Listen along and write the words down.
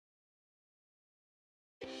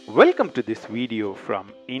Welcome to this video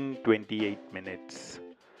from In 28 Minutes.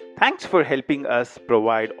 Thanks for helping us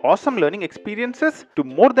provide awesome learning experiences to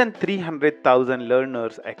more than 300,000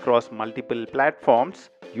 learners across multiple platforms,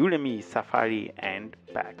 Udemy, Safari, and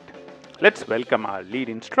Pact. Let's welcome our lead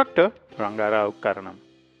instructor, Rangarao Karanam.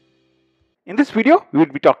 In this video, we will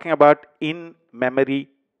be talking about in-memory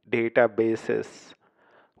databases.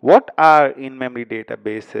 What are in-memory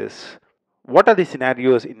databases? What are the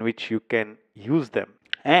scenarios in which you can use them?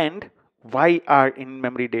 And why are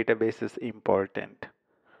in-memory databases important?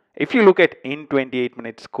 If you look at in 28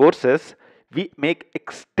 minutes courses, we make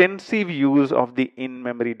extensive use of the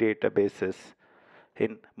in-memory databases.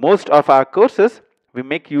 In most of our courses, we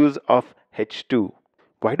make use of H2.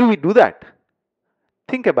 Why do we do that?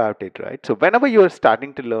 Think about it, right? So whenever you are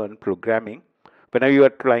starting to learn programming, whenever you are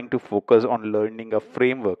trying to focus on learning a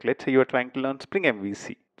framework, let's say you are trying to learn Spring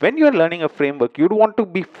MVC. When you are learning a framework, you'd want to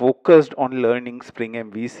be focused on learning Spring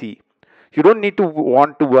MVC. You don't need to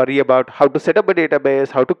want to worry about how to set up a database,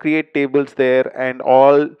 how to create tables there, and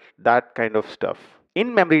all that kind of stuff.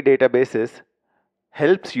 In-memory databases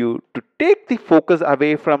helps you to take the focus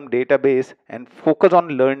away from database and focus on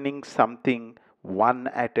learning something one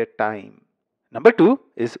at a time. Number two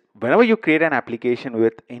is whenever you create an application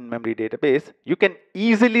with in-memory database, you can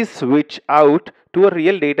easily switch out to a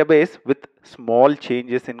real database with small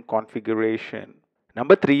changes in configuration.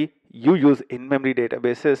 Number three, you use in-memory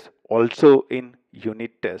databases also in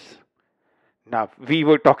unit tests. Now, we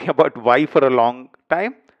were talking about why for a long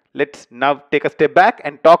time. Let's now take a step back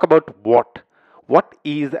and talk about what. What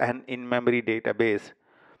is an in-memory database?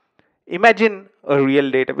 Imagine a real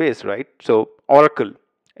database, right? So Oracle,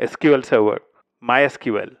 SQL Server,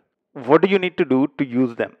 MySQL. What do you need to do to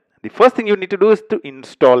use them? The first thing you need to do is to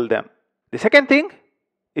install them. The second thing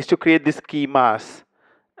is to create the schemas.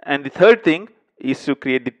 And the third thing is to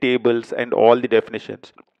create the tables and all the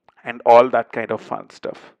definitions and all that kind of fun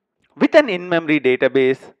stuff. With an in-memory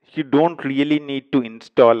database, you don't really need to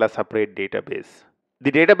install a separate database.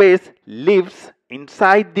 The database lives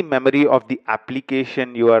inside the memory of the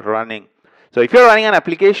application you are running. So if you're running an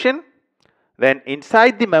application, then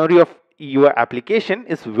inside the memory of your application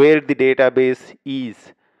is where the database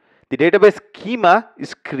is. The database schema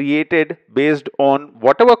is created based on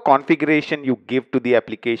whatever configuration you give to the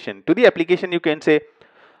application. To the application, you can say,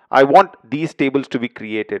 I want these tables to be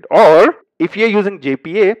created. Or if you're using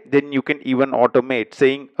JPA, then you can even automate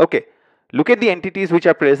saying, okay, look at the entities which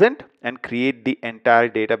are present and create the entire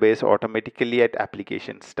database automatically at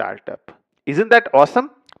application startup. Isn't that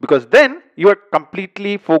awesome? Because then you are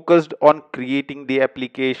completely focused on creating the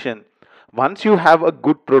application. Once you have a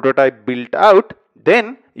good prototype built out,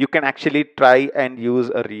 then you can actually try and use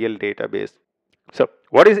a real database. So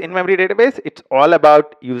what is in-memory database? It's all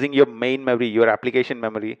about using your main memory, your application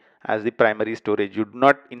memory as the primary storage. You do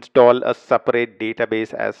not install a separate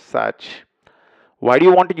database as such. Why do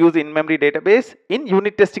you want to use in-memory database? In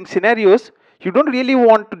unit testing scenarios, you don't really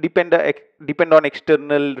want to depend on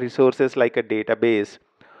external resources like a database.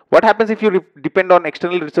 What happens if you depend on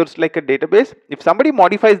external resource like a database? If somebody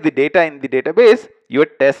modifies the data in the database, your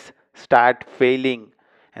tests start failing,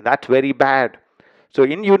 and that's very bad. So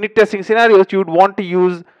in unit testing scenarios, you would want to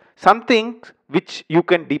use something which you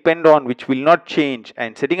can depend on, which will not change.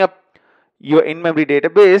 And setting up your in-memory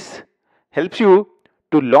database helps you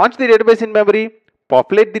to launch the database in memory,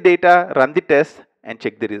 populate the data, run the tests, and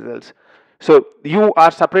check the results. So you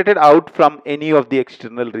are separated out from any of the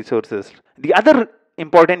external resources. The other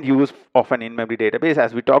important use of an in-memory database,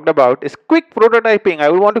 as we talked about, is quick prototyping. I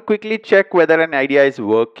will want to quickly check whether an idea is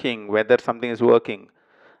working, whether something is working.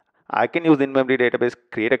 I can use in-memory database,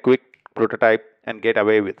 create a quick prototype and get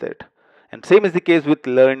away with it. And same is the case with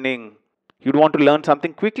learning. You'd want to learn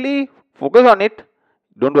something quickly, focus on it,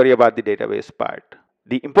 don't worry about the database part.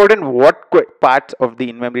 The important parts of the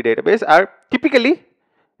in-memory database are typically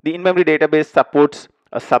the in-memory database supports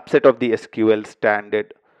a subset of the SQL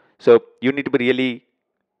standard. So you need to be really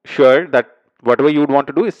sure that whatever you would want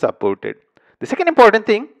to do is supported. The second important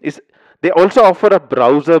thing is they also offer a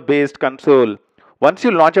browser-based console. Once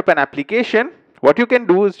you launch up an application, what you can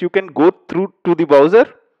do is you can go through to the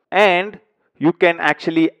browser and you can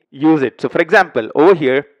actually use it. So for example, over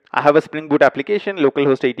here, I have a Spring Boot application,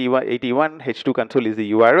 localhost 81, H2 console is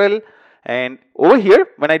the URL. And over here,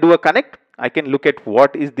 when I do a connect, I can look at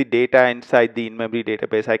what is the data inside the in-memory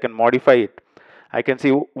database. I can modify it. I can see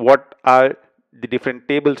what are the different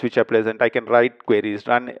tables which are present. I can write queries,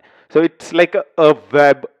 run. So it's like a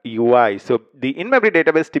web UI. So the in-memory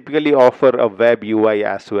database typically offer a web UI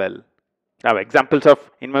as well. Now examples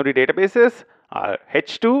of in-memory databases are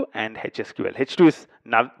H2 and HSQL. H2 is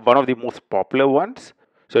now one of the most popular ones.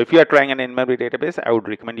 So if you are trying an in-memory database, I would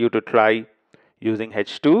recommend you to try using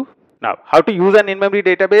H2. Now, how to use an in-memory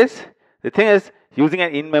database? The thing is, using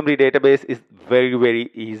an in-memory database is very, very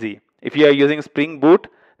easy. If you are using Spring Boot,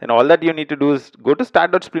 then all that you need to do is go to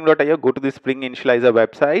start.spring.io, go to the Spring Initializer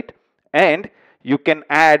website, and you can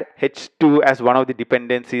add H2 as one of the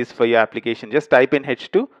dependencies for your application. Just type in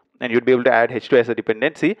H2 and you'd be able to add H2 as a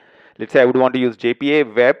dependency. Let's say I would want to use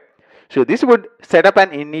JPA web. So this would set up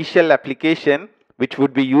an initial application which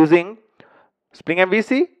would be using Spring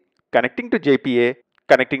MVC, connecting to JPA,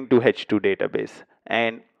 connecting to H2 database,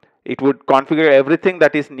 and it would configure everything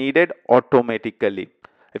that is needed automatically.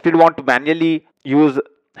 If you want to manually use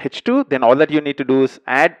H2, then all that you need to do is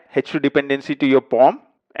add H2 dependency to your POM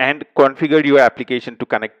and configure your application to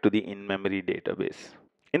connect to the in-memory database.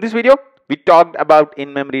 In this video, we talked about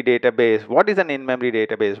in-memory database. What is an in-memory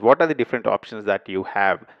database? What are the different options that you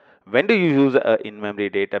have? When do you use an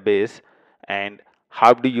in-memory database? And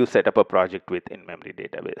how do you set up a project with in-memory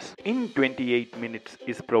database? In 28 Minutes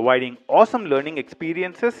is providing awesome learning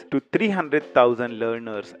experiences to 300,000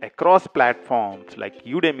 learners across platforms like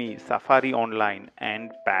Udemy, Safari Online,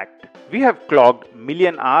 and Pact. We have clocked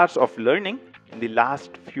million hours of learning in the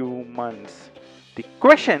last few months. The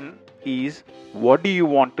question is, what do you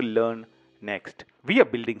want to learn next? We are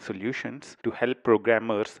building solutions to help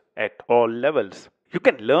programmers at all levels. You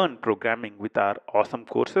can learn programming with our awesome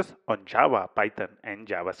courses on Java, Python, and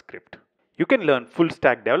JavaScript. You can learn full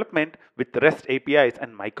stack development with REST APIs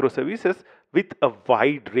and microservices with a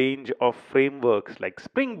wide range of frameworks like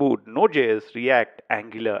Spring Boot, Node.js, React,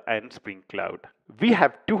 Angular, and Spring Cloud. We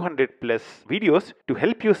have 200 plus videos to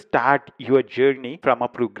help you start your journey from a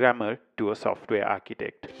programmer to a software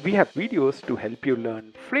architect. We have videos to help you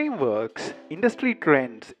learn frameworks, industry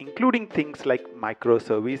trends, including things like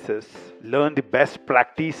microservices. Learn the best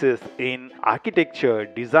practices in architecture,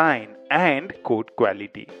 design, and code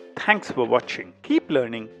quality. Thanks for watching. Keep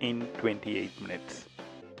learning in 28 minutes.